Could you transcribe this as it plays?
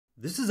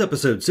This is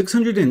episode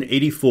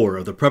 684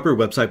 of the Prepper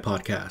Website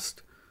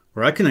Podcast,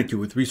 where I connect you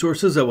with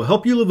resources that will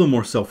help you live a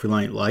more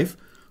self-reliant life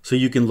so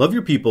you can love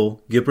your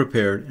people, get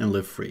prepared, and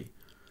live free.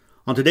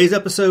 On today's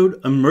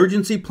episode,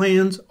 emergency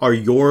plans are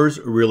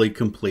yours really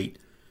complete.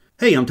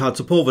 Hey, I'm Todd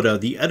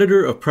Sepulveda, the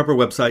editor of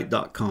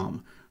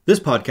PrepperWebsite.com. This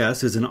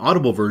podcast is an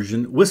audible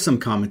version with some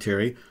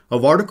commentary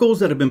of articles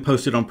that have been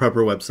posted on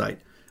Prepper Website,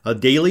 a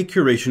daily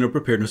curation of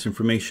preparedness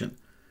information.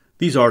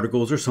 These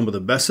articles are some of the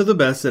best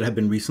that have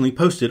been recently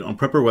posted on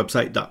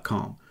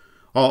PrepperWebsite.com.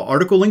 All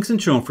article links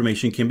and show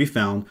information can be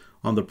found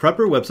on the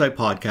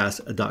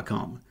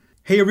PrepperWebsitePodcast.com.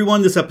 Hey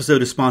everyone, this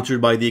episode is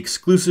sponsored by the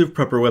exclusive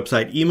Prepper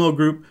Website email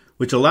group,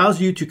 which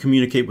allows you to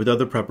communicate with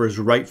other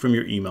preppers right from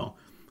your email.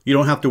 You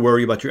don't have to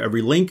worry about your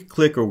every link,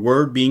 click, or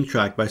word being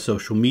tracked by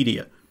social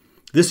media.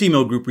 This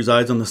email group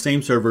resides on the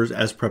same servers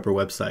as Prepper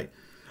Website.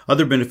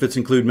 Other benefits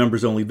include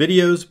members-only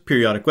videos,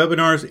 periodic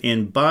webinars,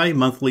 and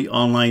bi-monthly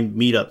online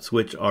meetups,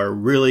 which are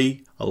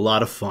really a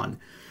lot of fun.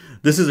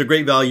 This is a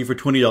great value for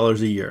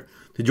 $20 a year.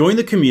 To join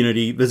the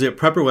community, visit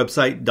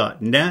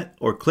prepperwebsite.net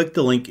or click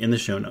the link in the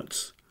show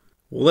notes.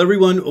 Well,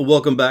 everyone,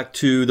 welcome back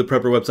to the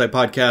Prepper Website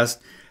Podcast.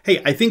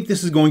 Hey, I think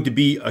this is going to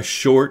be a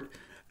short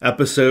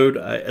episode.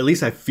 At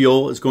least I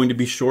feel it's going to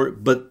be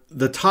short, but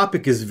the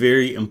topic is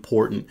very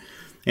important.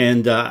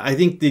 And I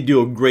think they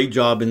do a great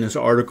job in this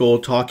article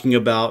talking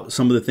about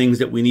some of the things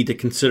that we need to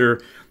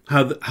consider.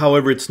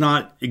 However, it's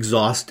not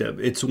exhaustive.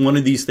 It's one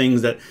of these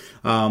things that,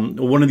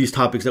 one of these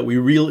topics that we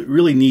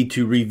really need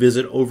to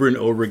revisit over and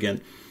over again.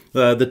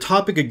 The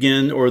topic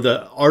again, or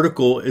the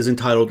article, is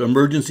entitled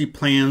 "Emergency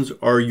Plans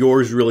Are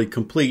Yours Really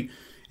Complete?"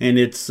 And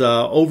it's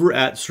over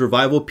at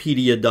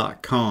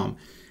survivalpedia.com.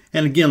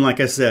 And again, like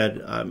I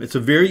said, it's a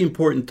very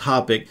important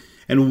topic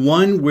and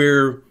one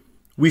where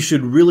we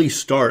should really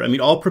start. I mean,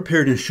 all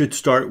preparedness should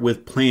start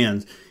with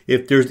plans.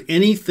 If there's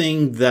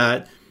anything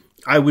that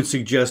I would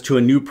suggest to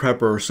a new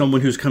prepper or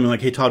someone who's coming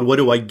like, hey, Todd, what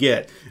do I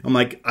get? I'm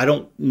like, I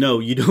don't know.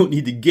 You don't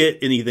need to get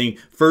anything.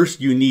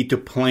 First, you need to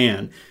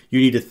plan.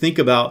 You need to think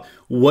about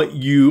what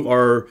you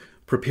are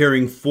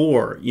preparing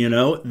for.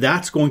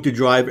 That's going to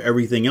drive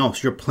everything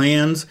else. Your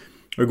plans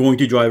are going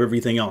to drive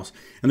everything else.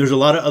 And there's a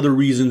lot of other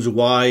reasons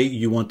why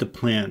you want to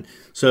plan.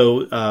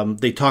 So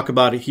they talk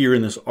about it here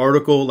in this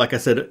article. Like I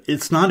said,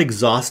 it's not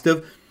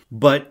exhaustive,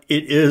 but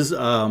it is,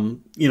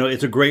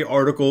 it's a great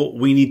article.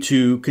 We need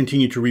to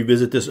continue to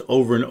revisit this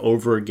over and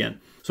over again.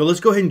 So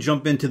let's go ahead and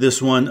jump into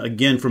this one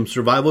again from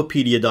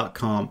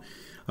survivalpedia.com.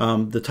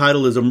 The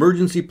title is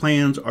 "Emergency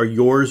Plans Are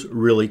Yours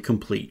Really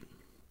Complete?"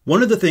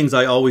 One of the things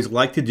I always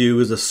like to do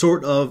is a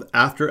sort of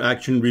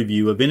after-action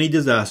review of any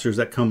disasters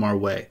that come our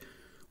way.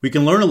 We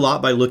can learn a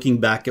lot by looking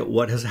back at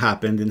what has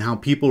happened and how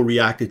people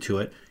reacted to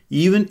it,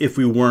 even if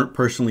we weren't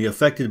personally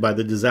affected by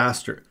the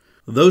disaster.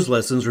 Those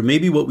lessons are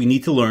maybe what we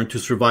need to learn to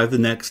survive the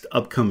next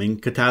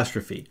upcoming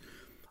catastrophe.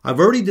 I've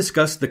already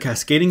discussed the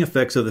cascading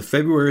effects of the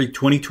February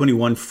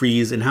 2021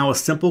 freeze and how a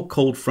simple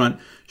cold front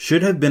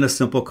should have been a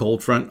simple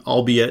cold front,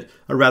 albeit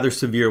a rather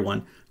severe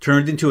one,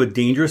 turned into a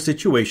dangerous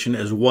situation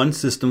as one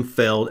system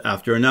failed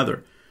after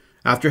another.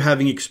 After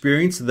having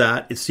experienced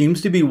that, it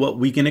seems to be what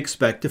we can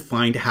expect to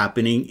find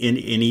happening in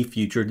any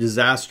future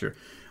disaster.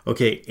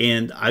 Okay,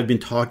 and I've been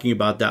talking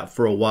about that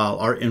for a while.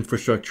 Our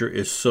infrastructure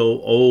is so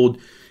old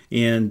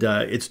and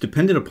it's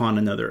dependent upon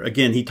another.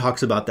 Again, he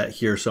talks about that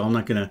here, so I'm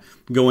not going to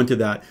go into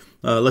that.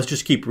 Let's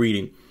just keep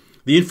reading.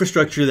 The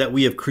infrastructure that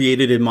we have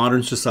created in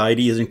modern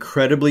society is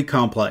incredibly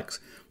complex,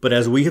 but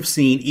as we have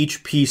seen,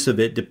 each piece of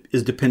it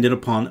is dependent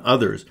upon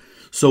others.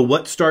 So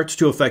what starts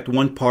to affect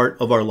one part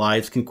of our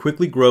lives can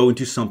quickly grow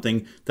into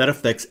something that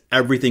affects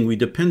everything we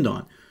depend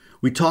on.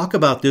 We talk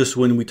about this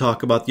when we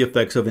talk about the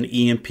effects of an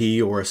EMP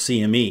or a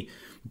CME,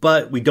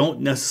 but we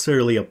don't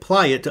necessarily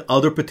apply it to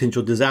other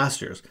potential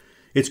disasters.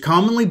 It's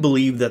commonly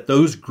believed that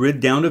those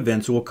grid-down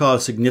events will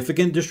cause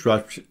significant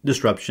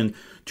disruption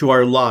to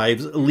our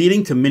lives,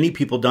 leading to many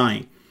people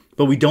dying.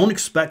 But we don't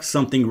expect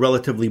something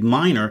relatively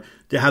minor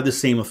to have the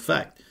same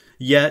effect.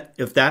 Yet,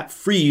 if that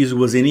freeze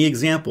was any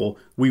example,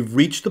 we've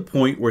reached the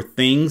point where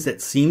things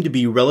that seem to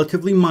be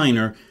relatively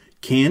minor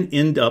can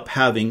end up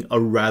having a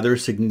rather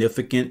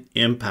significant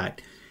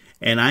impact.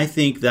 And I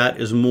think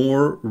that is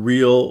more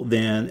real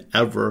than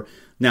ever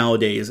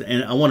nowadays.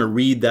 And I want to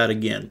read that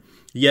again.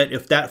 Yet,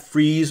 if that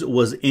freeze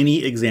was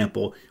any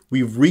example,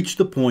 we've reached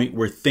the point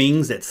where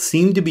things that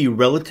seem to be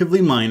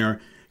relatively minor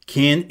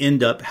can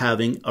end up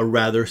having a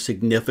rather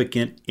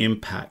significant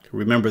impact.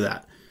 Remember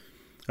that.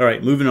 All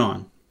right, moving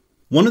on.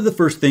 One of the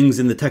first things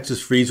in the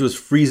Texas freeze was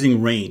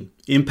freezing rain,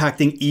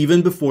 impacting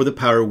even before the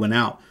power went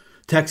out.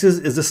 Texas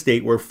is a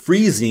state where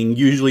freezing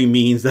usually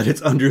means that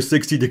it's under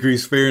 60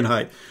 degrees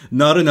Fahrenheit,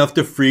 not enough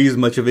to freeze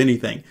much of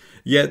anything.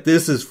 Yet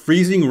this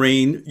freezing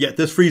rain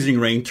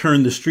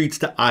turned the streets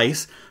to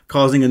ice,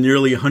 causing a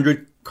nearly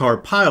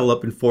 100-car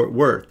pileup in Fort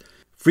Worth.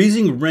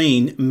 Freezing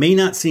rain may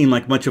not seem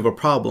like much of a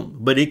problem,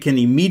 but it can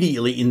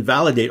immediately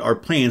invalidate our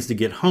plans to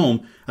get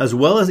home, as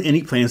well as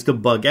any plans to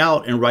bug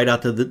out and ride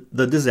out to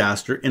the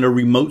disaster in a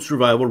remote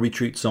survival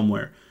retreat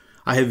somewhere.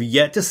 I have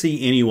yet to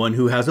see anyone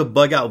who has a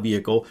bug out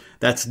vehicle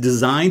that's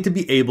designed to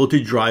be able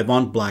to drive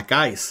on black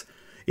ice.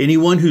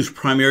 Anyone whose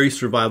primary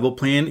survival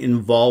plan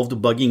involved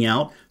bugging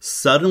out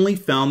suddenly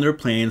found their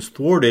plans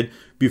thwarted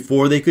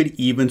before they could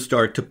even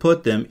start to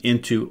put them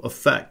into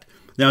effect.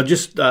 Now,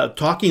 just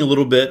talking a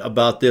little bit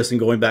about this and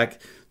going back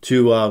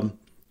to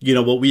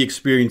what we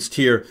experienced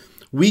here,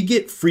 we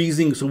get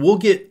freezing. So we'll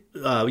get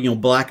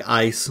black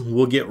ice.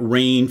 We'll get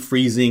rain,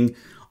 freezing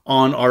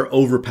on our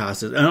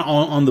overpasses and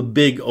on the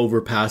big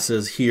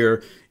overpasses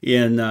here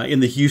in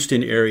the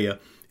Houston area,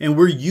 and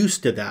we're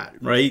used to that,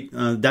 right?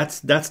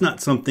 That's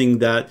not something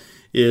that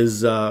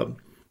is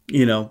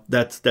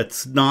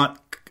that's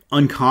not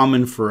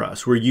uncommon for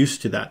us. We're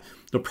used to that.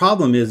 The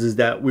problem is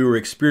that we were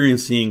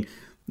experiencing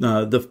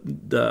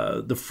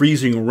the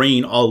freezing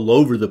rain all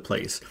over the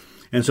place.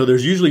 And so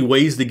there's usually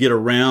ways to get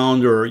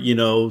around,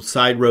 or,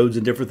 side roads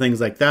and different things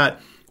like that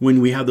when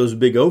we have those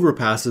big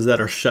overpasses that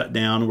are shut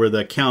down, where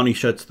the county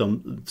shuts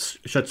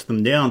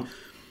them down.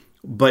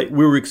 But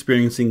we were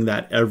experiencing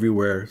that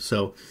everywhere.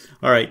 So,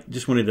 all right,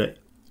 just wanted to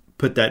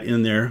put that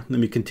in there. Let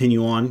me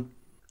continue on.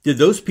 Did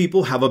those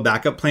people have a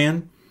backup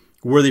plan?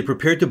 Were they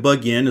prepared to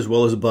bug in as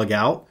well as bug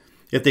out?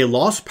 If they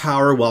lost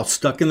power while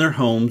stuck in their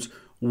homes,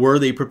 were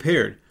they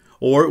prepared?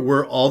 Or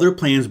were all their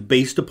plans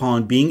based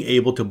upon being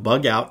able to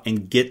bug out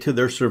and get to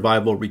their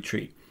survival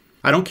retreat?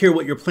 I don't care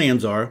what your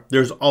plans are,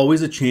 there's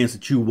always a chance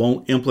that you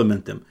won't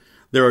implement them.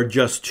 There are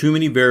just too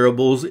many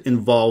variables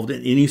involved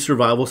in any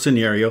survival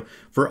scenario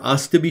for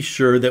us to be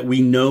sure that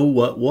we know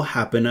what will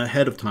happen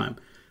ahead of time.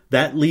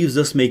 That leaves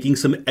us making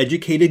some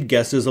educated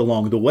guesses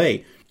along the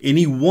way,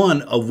 any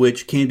one of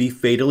which can be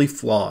fatally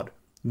flawed.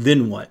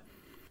 Then what?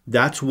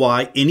 That's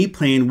why any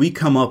plan we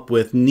come up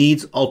with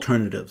needs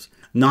alternatives.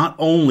 Not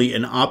only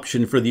an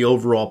option for the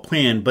overall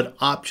plan, but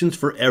options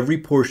for every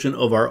portion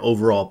of our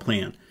overall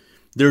plan.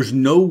 There's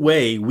no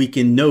way we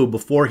can know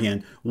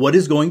beforehand what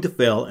is going to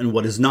fail and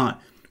what is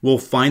not. We'll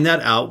find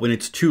that out when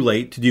it's too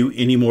late to do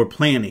any more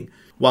planning.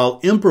 While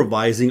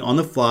improvising on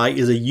the fly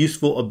is a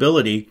useful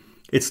ability,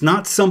 it's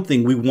not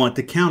something we want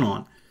to count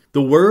on.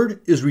 The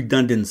word is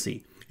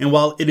redundancy. And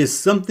while it is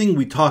something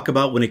we talk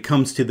about when it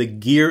comes to the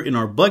gear in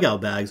our bug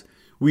out bags,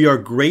 we are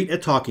great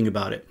at talking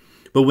about it.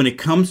 But when it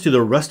comes to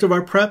the rest of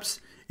our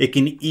preps, it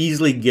can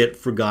easily get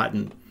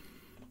forgotten.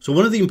 So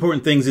one of the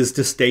important things is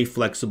to stay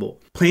flexible.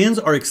 Plans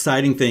are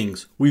exciting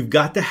things. We've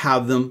got to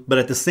have them, but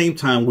at the same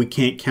time, we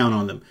can't count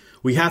on them.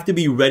 We have to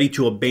be ready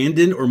to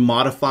abandon or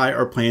modify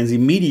our plans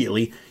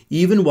immediately,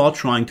 even while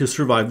trying to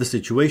survive the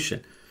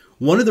situation.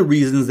 One of the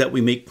reasons that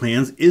we make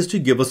plans is to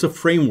give us a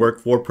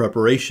framework for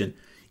preparation.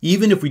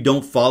 Even if we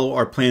don't follow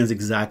our plans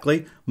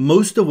exactly,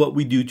 most of what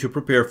we do to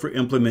prepare for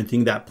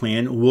implementing that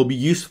plan will be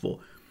useful.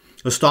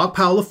 A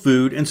stockpile of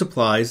food and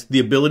supplies, the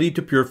ability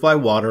to purify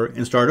water,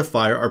 and start a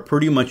fire are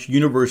pretty much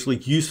universally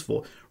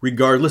useful,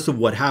 regardless of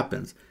what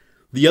happens.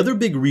 The other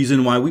big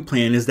reason why we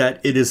plan is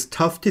that it is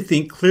tough to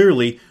think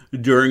clearly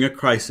during a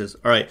crisis.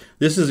 All right,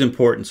 this is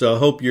important. So I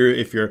hope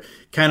if you're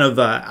kind of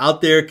out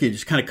there, could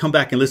just kind of come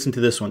back and listen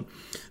to this one.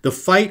 The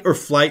fight or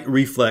flight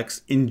reflex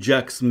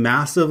injects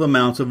massive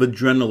amounts of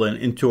adrenaline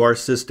into our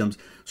systems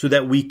so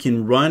that we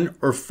can run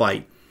or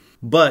fight.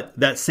 But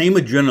that same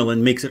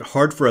adrenaline makes it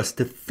hard for us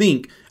to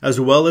think,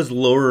 as well as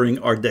lowering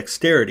our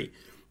dexterity.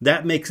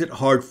 That makes it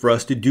hard for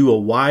us to do a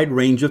wide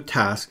range of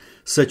tasks,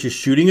 such as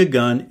shooting a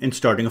gun and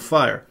starting a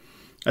fire.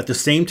 At the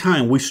same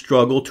time, we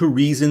struggle to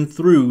reason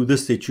through the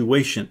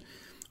situation.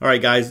 All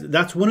right, guys,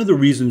 that's one of the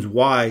reasons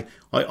why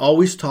I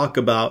always talk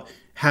about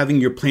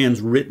having your plans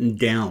written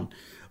down.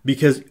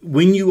 Because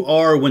when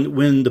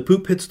the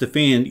poop hits the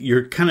fan,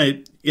 you're kind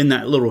of in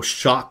that little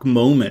shock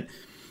moment.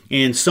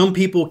 And some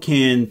people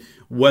can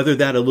weather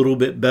that a little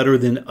bit better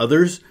than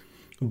others.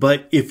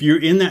 But if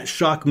you're in that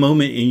shock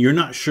moment and you're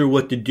not sure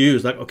what to do,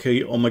 it's like,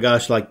 okay, oh my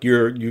gosh, like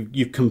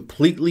you've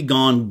completely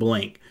gone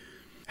blank.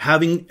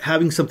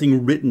 Having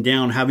something written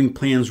down, having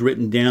plans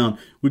written down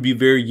would be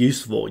very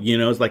useful.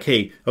 It's like,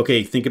 hey,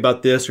 okay, think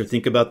about this or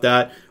think about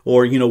that,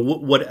 or,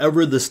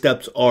 whatever the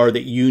steps are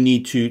that you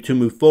need to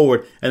move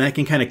forward, and that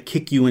can kind of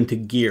kick you into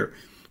gear.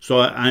 So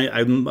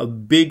I'm a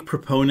big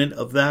proponent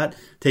of that,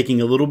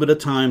 taking a little bit of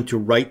time to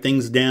write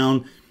things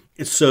down.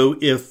 So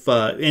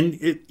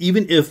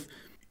even if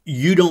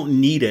you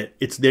don't need it,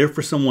 it's there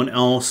for someone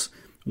else,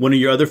 one of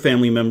your other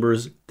family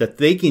members, that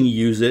they can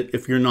use it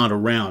if you're not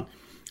around.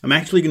 I'm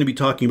actually going to be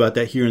talking about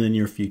that here in the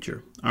near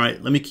future. All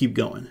right, let me keep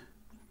going.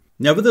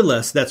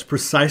 Nevertheless, that's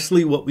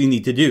precisely what we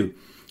need to do.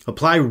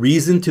 Apply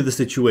reason to the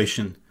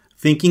situation,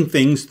 thinking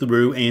things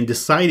through and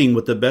deciding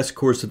what the best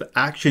course of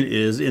action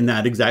is in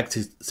that exact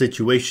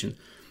situation.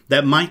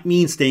 That might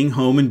mean staying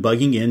home and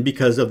bugging in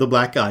because of the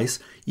black ice,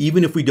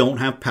 even if we don't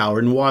have power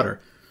and water.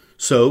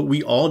 So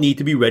we all need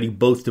to be ready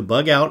both to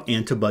bug out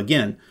and to bug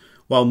in.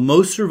 While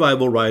most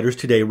survival writers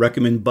today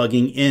recommend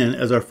bugging in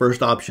as our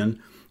first option,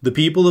 the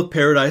people of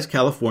Paradise,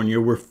 California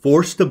were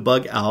forced to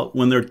bug out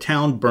when their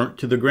town burnt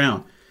to the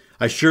ground.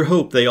 I sure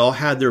hope they all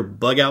had their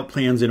bug out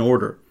plans in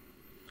order.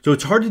 So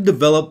it's hard to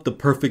develop the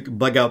perfect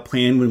bug out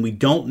plan when we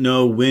don't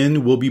know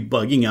when we'll be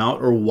bugging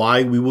out or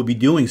why we will be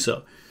doing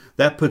so.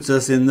 that puts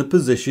us in the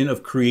position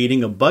of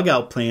creating a bug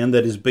out plan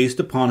that is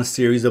based upon a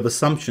series of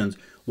assumptions.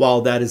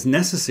 While that is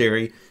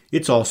necessary,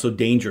 it's also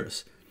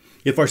dangerous.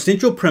 If our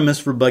central premise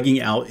for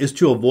bugging out is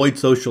to avoid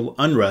social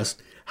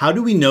unrest, how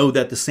do we know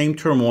that the same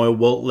turmoil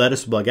won't let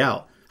us bug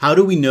out? How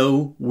do we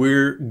know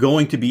we're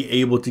going to be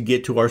able to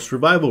get to our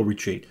survival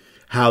retreat?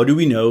 How do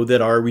we know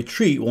that our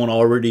retreat won't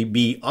already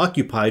be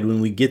occupied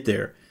when we get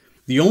there?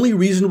 The only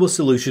reasonable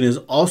solution is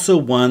also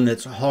one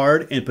that's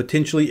hard and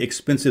potentially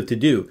expensive to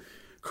do.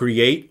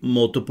 Create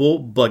multiple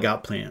bug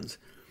out plans.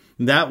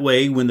 That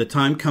way, when the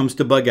time comes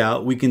to bug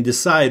out, we can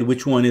decide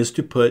which one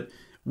to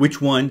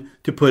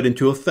put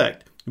into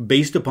effect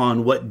based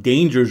upon what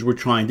dangers we're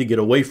trying to get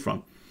away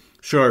from.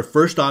 Should our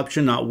first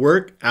option not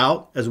work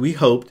out as we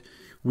hoped,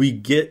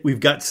 we've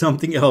got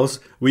something else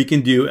we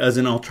can do as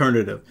an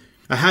alternative.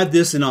 I had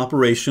this in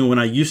operation where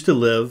I used to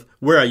live.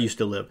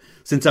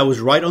 Since I was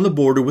right on the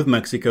border with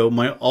Mexico,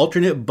 my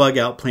alternate bug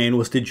out plan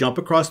was to jump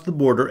across the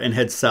border and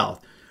head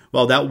south.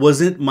 While that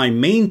wasn't my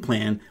main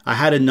plan, I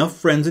had enough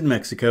friends in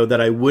Mexico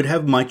that I would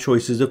have my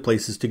choices of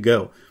places to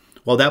go.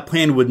 While that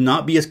plan would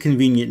not be as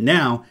convenient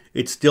now,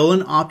 it's still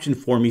an option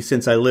for me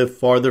since I live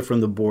farther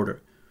from the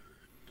border.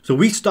 So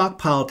we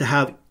stockpile to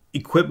have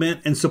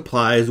equipment and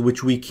supplies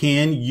which we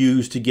can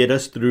use to get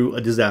us through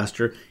a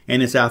disaster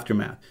and its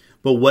aftermath.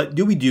 But what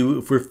do we do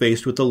if we're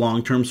faced with a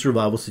long-term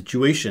survival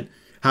situation?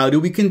 How do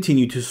we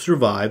continue to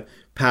survive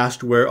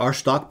past where our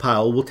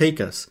stockpile will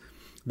take us?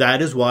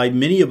 That is why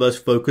many of us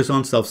focus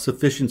on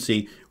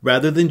self-sufficiency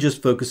rather than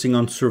just focusing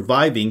on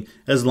surviving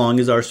as long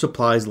as our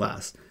supplies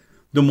last.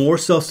 The more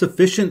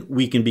self-sufficient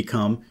we can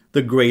become,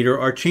 the greater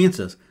our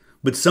chances.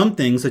 But some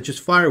things, such as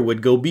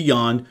firewood, go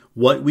beyond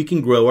what we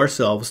can grow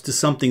ourselves to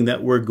something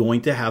that we're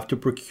going to have to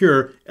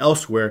procure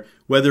elsewhere,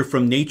 whether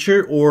from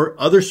nature or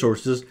other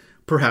sources,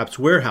 perhaps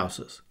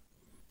warehouses.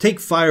 Take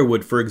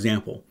firewood, for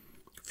example.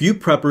 Few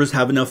preppers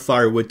have enough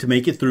firewood to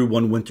make it through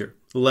one winter,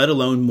 let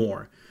alone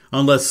more.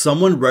 Unless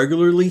someone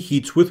regularly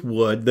heats with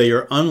wood, they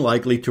are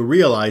unlikely to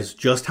realize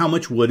just how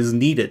much wood is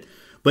needed.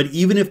 But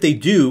even if they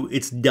do,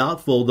 it's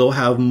doubtful they'll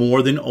have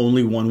more than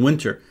only one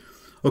winter.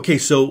 Okay,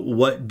 so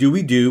what do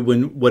we do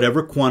when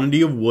whatever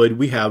quantity of wood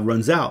we have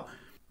runs out?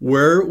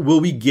 Where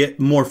will we get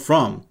more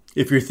from?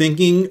 If you're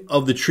thinking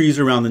of the trees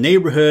around the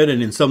neighborhood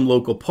and in some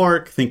local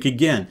park, think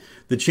again.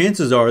 The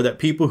chances are that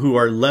people who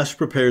are less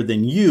prepared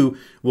than you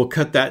will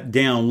cut that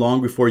down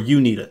long before you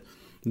need it.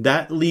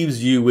 That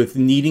leaves you with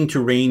needing to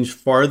range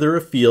farther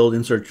afield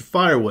in search of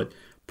firewood,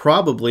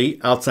 probably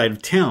outside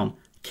of town.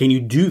 Can you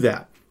do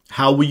that?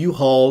 How will you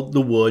haul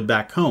the wood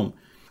back home?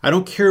 I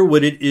don't care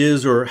what it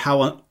is or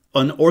how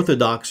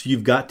unorthodox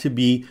you've got to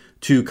be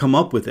to come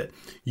up with it.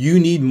 You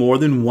need more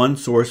than one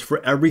source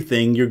for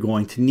everything you're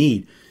going to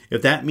need.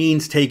 If that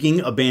means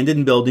taking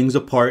abandoned buildings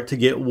apart to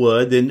get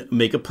wood, then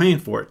make a plan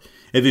for it.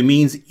 If it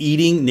means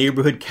eating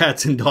neighborhood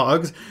cats and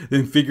dogs,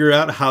 then figure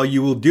out how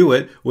you will do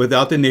it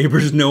without the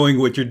neighbors knowing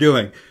what you're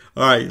doing.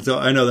 All right, so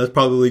I know that's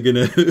probably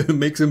going to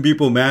make some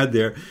people mad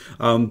there.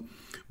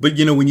 But,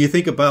 when you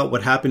think about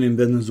what happened in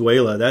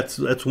Venezuela,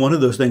 that's one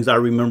of those things I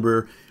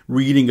remember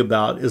reading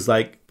about is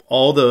like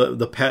all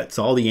the pets,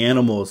 all the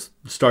animals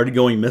started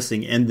going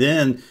missing. And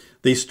then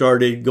they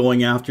started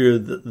going after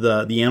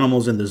the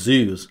animals in the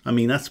zoos. I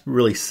mean, that's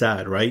really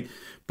sad, right?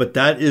 But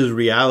that is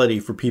reality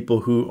for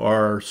people who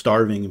are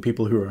starving and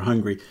people who are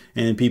hungry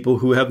and people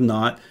who have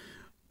not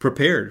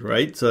prepared,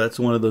 right? So that's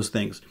one of those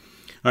things.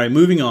 All right,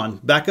 moving on.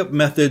 Backup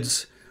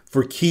methods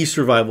for key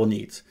survival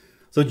needs.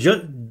 So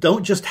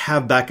don't just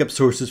have backup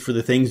sources for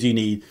the things you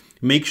need.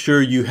 Make sure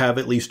you have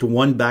at least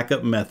one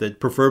backup method,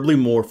 preferably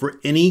more, for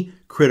any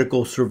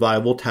critical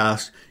survival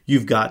task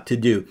you've got to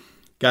do.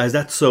 Guys,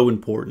 that's so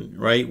important,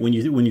 right? When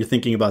you're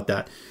thinking about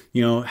that,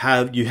 you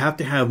have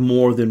to have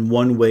more than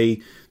one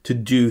way to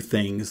do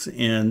things,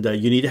 and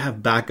you need to have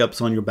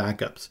backups on your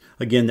backups.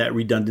 Again, that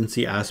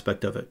redundancy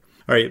aspect of it.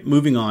 All right,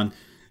 moving on.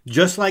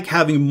 Just like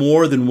having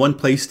more than one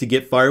place to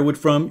get firewood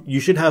from, you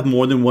should have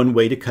more than one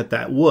way to cut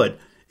that wood.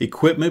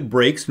 Equipment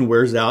breaks and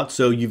wears out,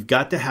 so you've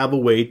got to have a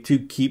way to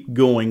keep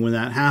going when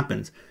that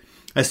happens.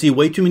 I see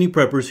way too many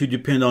preppers who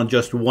depend on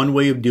just one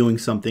way of doing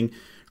something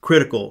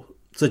critical,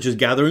 such as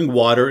gathering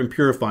water and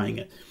purifying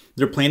it.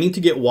 They're planning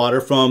to get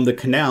water from the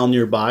canal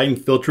nearby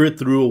and filter it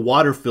through a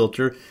water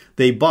filter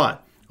they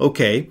bought.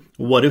 Okay,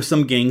 what if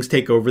some gangs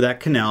take over that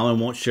canal and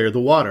won't share the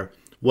water?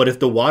 What if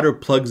the water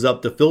plugs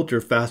up the filter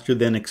faster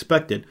than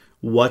expected?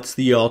 What's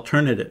the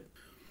alternative?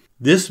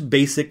 This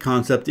basic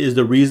concept is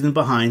the reason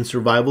behind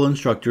survival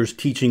instructors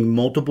teaching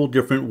multiple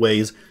different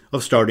ways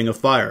of starting a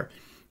fire.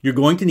 You're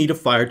going to need a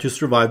fire to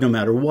survive no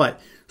matter what,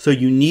 so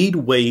you need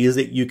ways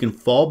that you can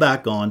fall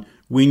back on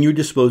when your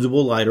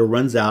disposable lighter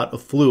runs out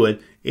of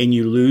fluid and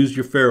you lose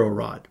your ferro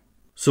rod.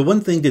 So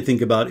one thing to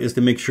think about is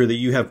to make sure that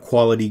you have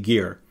quality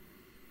gear.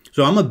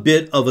 So I'm a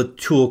bit of a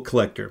tool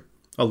collector.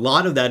 A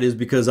lot of that is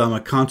because I'm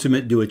a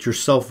consummate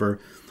do-it-yourselfer.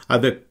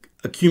 I've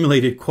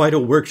accumulated quite a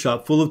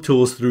workshop full of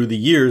tools through the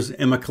years,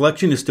 and my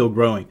collection is still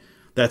growing.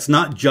 That's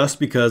not just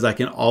because I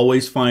can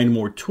always find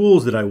more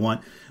tools that I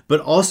want, but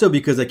also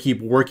because I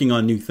keep working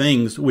on new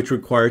things which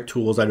require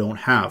tools I don't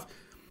have.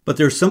 But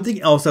there's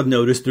something else I've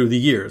noticed through the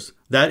years.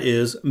 That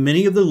is,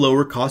 many of the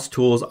lower cost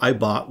tools I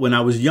bought when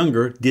I was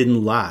younger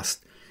didn't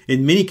last.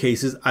 In many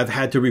cases, I've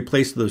had to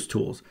replace those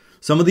tools.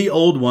 Some of the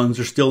old ones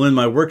are still in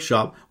my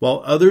workshop,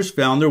 while others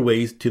found their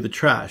ways to the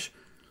trash.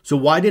 So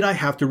why did I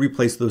have to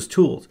replace those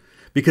tools?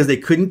 Because they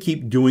couldn't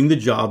keep doing the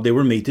job they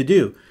were made to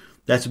do.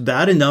 That's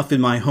bad enough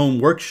in my home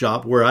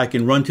workshop where I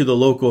can run to the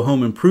local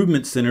home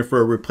improvement center for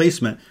a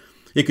replacement.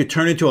 It could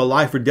turn into a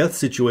life or death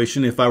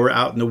situation if I were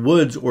out in the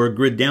woods or a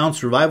grid down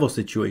survival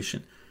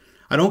situation.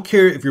 I don't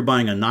care if you're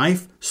buying a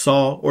knife,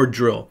 saw, or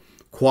drill.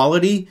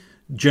 Quality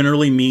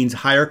generally means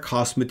higher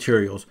cost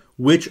materials,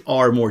 which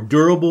are more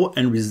durable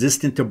and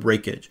resistant to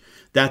breakage.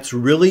 That's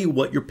really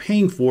what you're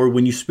paying for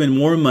when you spend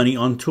more money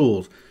on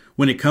tools.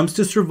 When it comes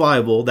to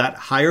survival, that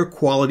higher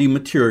quality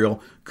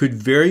material could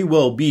very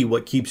well be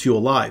what keeps you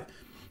alive.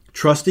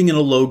 Trusting in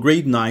a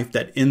low-grade knife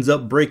that ends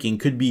up breaking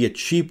could be a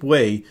cheap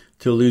way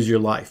to lose your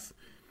life.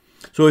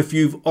 So if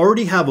you've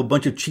already have a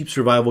bunch of cheap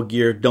survival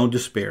gear, don't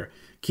despair.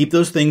 Keep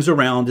those things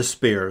around as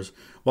spares.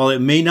 While it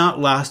may not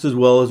last as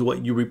well as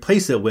what you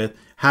replace it with,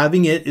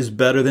 having it is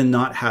better than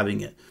not having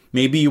it.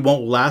 Maybe it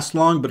won't last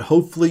long, but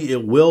hopefully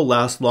it will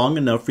last long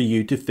enough for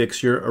you to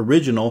fix your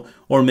original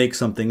or make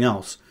something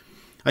else.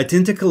 I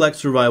tend to collect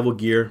survival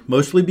gear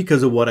mostly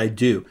because of what I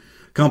do.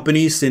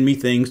 Companies send me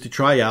things to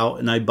try out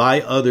and I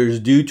buy others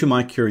due to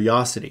my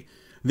curiosity.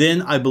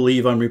 Then I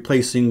believe I'm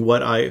replacing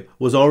what I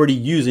was already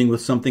using with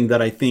something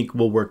that I think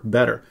will work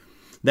better.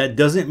 That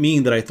doesn't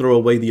mean that I throw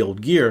away the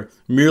old gear,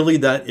 merely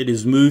that it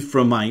is moved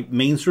from my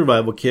main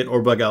survival kit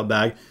or bug out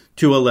bag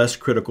to a less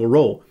critical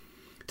role.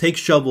 Take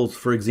shovels,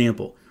 for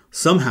example.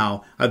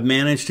 Somehow, I've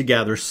managed to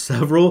gather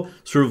several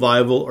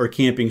survival or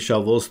camping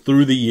shovels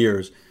through the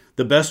years.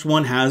 The best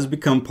one has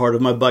become part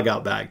of my bug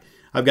out bag.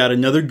 I've got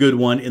another good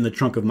one in the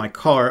trunk of my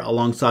car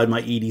alongside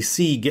my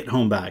EDC get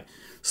home bag.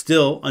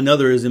 Still,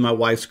 another is in my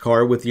wife's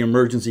car with the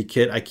emergency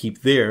kit I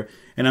keep there,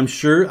 and I'm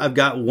sure I've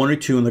got one or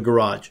two in the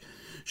garage.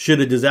 Should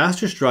a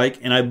disaster strike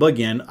and I bug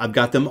in, I've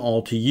got them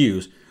all to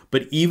use.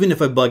 But even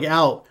if I bug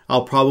out,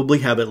 I'll probably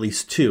have at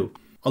least two.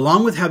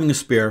 Along with having a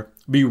spare,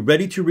 be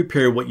ready to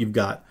repair what you've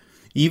got.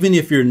 Even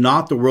if you're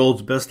not the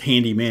world's best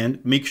handyman,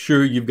 make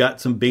sure you've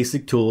got some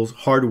basic tools,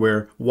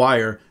 hardware,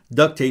 wire,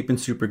 duct tape, and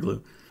super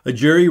glue. A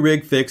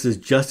jury-rig fix is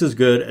just as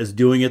good as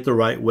doing it the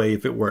right way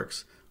if it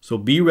works. So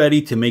be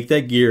ready to make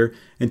that gear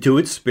into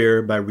its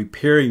spare by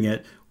repairing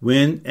it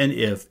when and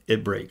if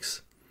it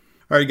breaks.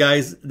 All right,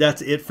 guys,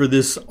 that's it for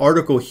this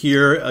article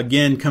here.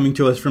 Again, coming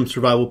to us from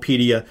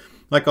Survivalpedia.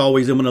 Like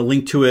always, I'm going to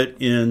link to it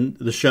in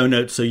the show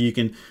notes so you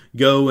can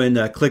go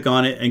and click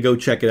on it and go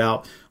check it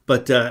out.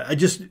 But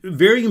just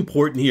very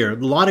important here. A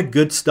lot of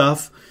good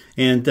stuff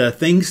and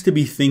things to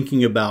be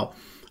thinking about.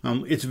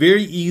 It's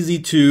very easy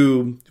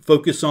to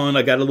focus on,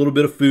 I got a little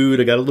bit of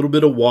food, I got a little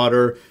bit of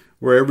water,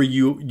 wherever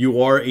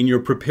you are in your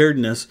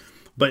preparedness,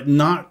 but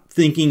not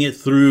thinking it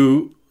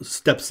through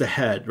steps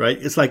ahead, right?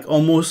 It's like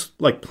almost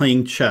like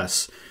playing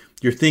chess.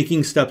 You're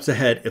thinking steps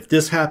ahead. If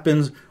this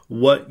happens,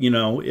 what,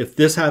 if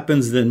this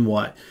happens, then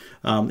what?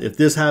 If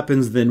this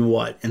happens, then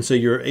what? And so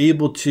you're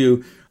able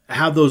to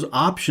have those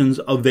options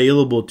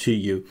available to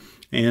you.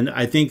 And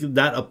I think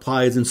that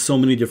applies in so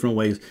many different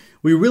ways.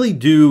 We really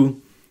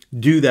do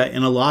that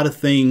in a lot of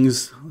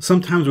things,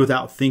 sometimes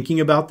without thinking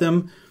about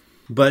them.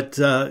 But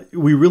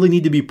we really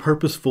need to be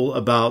purposeful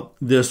about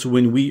this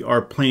when we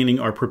are planning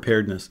our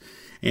preparedness.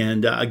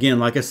 And again,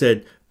 like I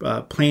said,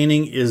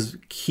 planning is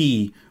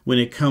key when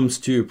it comes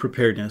to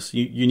preparedness.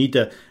 You need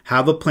to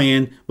have a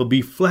plan, but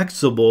be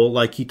flexible,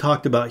 like he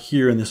talked about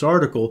here in this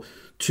article,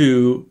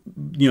 to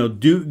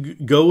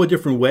go a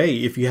different way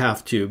if you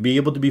have to. Be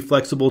able to be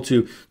flexible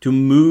to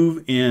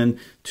move and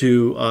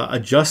to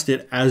adjust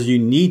it as you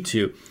need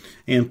to.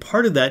 And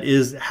part of that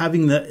is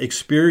having the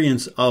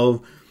experience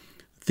of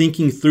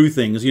thinking through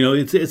things.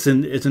 It's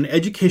an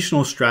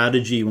educational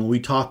strategy when we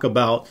talk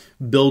about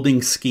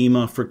building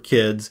schema for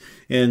kids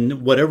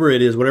and whatever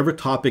it is, whatever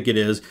topic it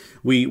is.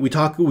 We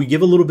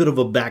give a little bit of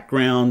a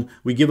background,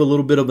 we give a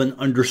little bit of an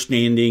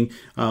understanding,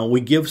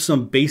 we give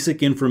some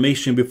basic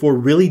information before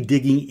really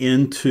digging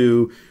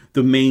into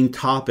the main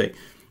topic.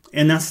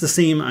 And that's the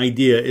same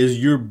idea,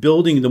 is you're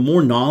building, the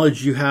more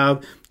knowledge you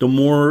have, the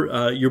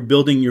more you're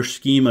building your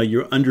schema,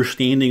 your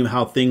understanding of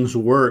how things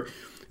work,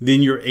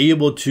 then you're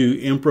able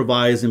to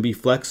improvise and be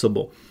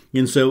flexible.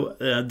 And so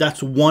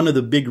that's one of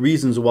the big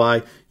reasons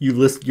why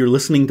you're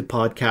listening to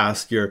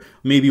podcasts, you're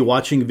maybe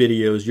watching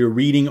videos, you're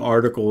reading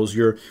articles,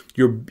 you're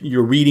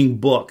reading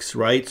books,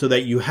 right? So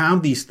that you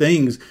have these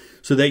things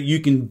so that you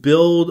can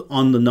build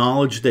on the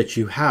knowledge that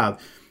you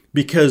have.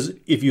 Because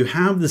if you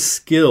have the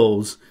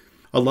skills,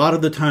 a lot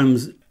of the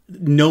times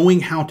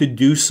knowing how to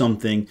do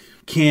something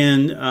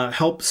can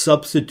help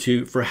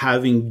substitute for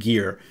having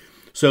gear.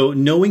 So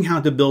knowing how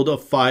to build a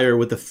fire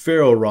with a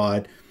ferro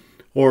rod,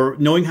 or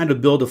knowing how to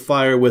build a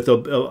fire with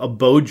a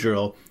bow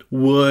drill,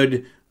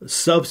 would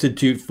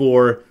substitute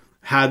for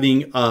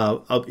having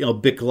a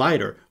Bic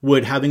lighter.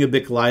 Would having a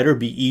Bic lighter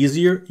be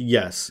easier?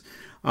 Yes.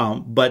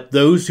 But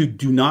those who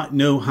do not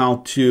know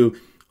how to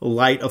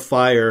light a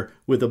fire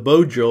with a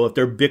bow drill, if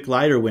their Bic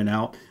lighter went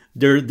out,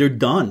 they're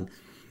done.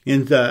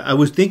 And I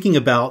was thinking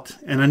about,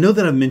 and I know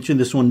that I've mentioned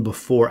this one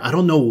before. I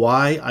don't know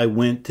why I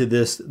went to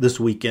this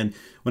weekend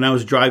when I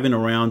was driving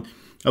around.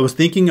 I was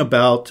thinking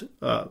about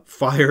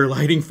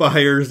lighting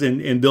fires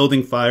and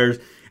building fires.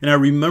 And I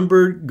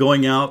remember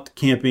going out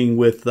camping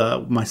with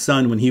my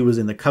son when he was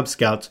in the Cub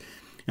Scouts.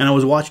 And I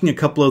was watching a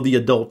couple of the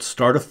adults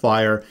start a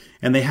fire,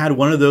 and they had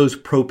one of those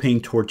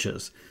propane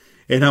torches.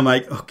 And I'm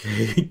like,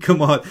 okay,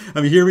 come on.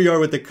 I mean, here we are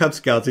with the Cub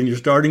Scouts, and you're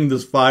starting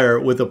this fire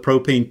with a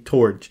propane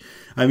torch.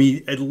 I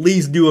mean, at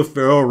least do a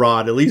ferro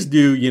rod. At least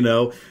do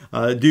it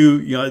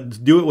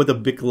with a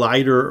Bic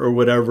lighter or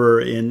whatever,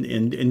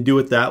 and do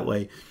it that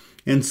way.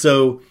 And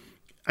so,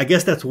 I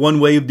guess that's one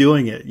way of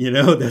doing it.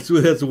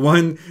 That's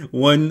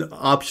one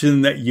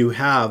option that you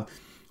have.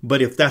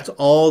 But if that's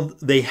all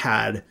they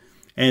had,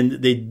 and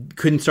they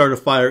couldn't start a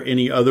fire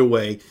any other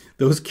way,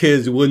 those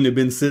kids wouldn't have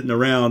been sitting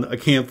around a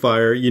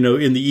campfire,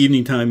 in the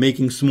evening time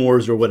making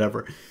s'mores or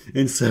whatever.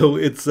 And so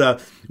it's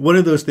one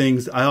of those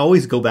things I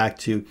always go back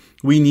to.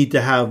 We need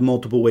to have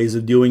multiple ways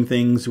of doing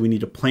things. We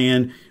need to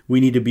plan. We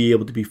need to be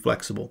able to be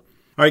flexible.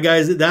 All right,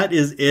 guys, that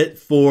is it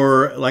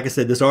for, like I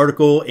said, this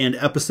article and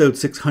episode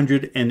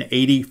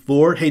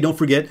 684. Hey, don't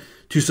forget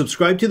to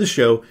subscribe to the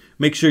show.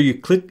 Make sure you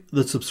click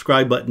the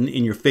subscribe button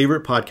in your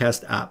favorite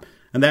podcast app.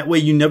 And that way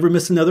you never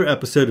miss another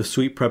episode of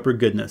Sweet Prepper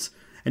Goodness.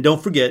 And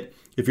don't forget,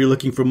 if you're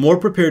looking for more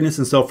preparedness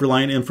and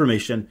self-reliant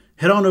information,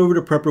 head on over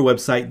to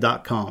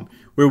prepperwebsite.com,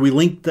 where we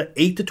link the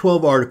 8 to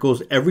 12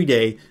 articles every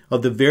day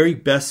of the very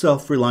best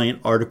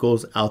self-reliant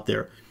articles out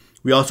there.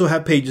 We also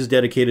have pages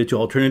dedicated to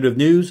alternative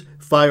news,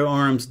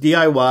 firearms,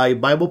 DIY,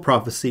 Bible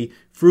prophecy,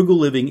 frugal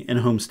living, and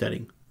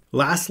homesteading.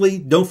 Lastly,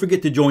 don't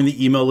forget to join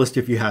the email list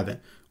if you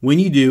haven't. When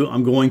you do,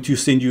 I'm going to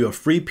send you a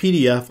free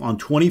PDF on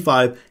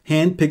 25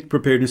 hand-picked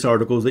preparedness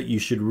articles that you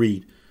should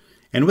read.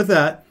 And with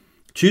that,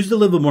 choose to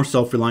live a more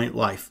self-reliant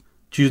life.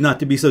 Choose not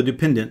to be so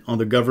dependent on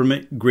the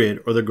government, grid,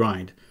 or the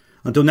grind.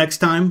 Until next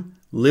time,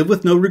 live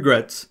with no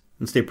regrets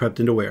and stay prepped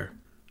and aware.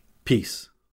 Peace.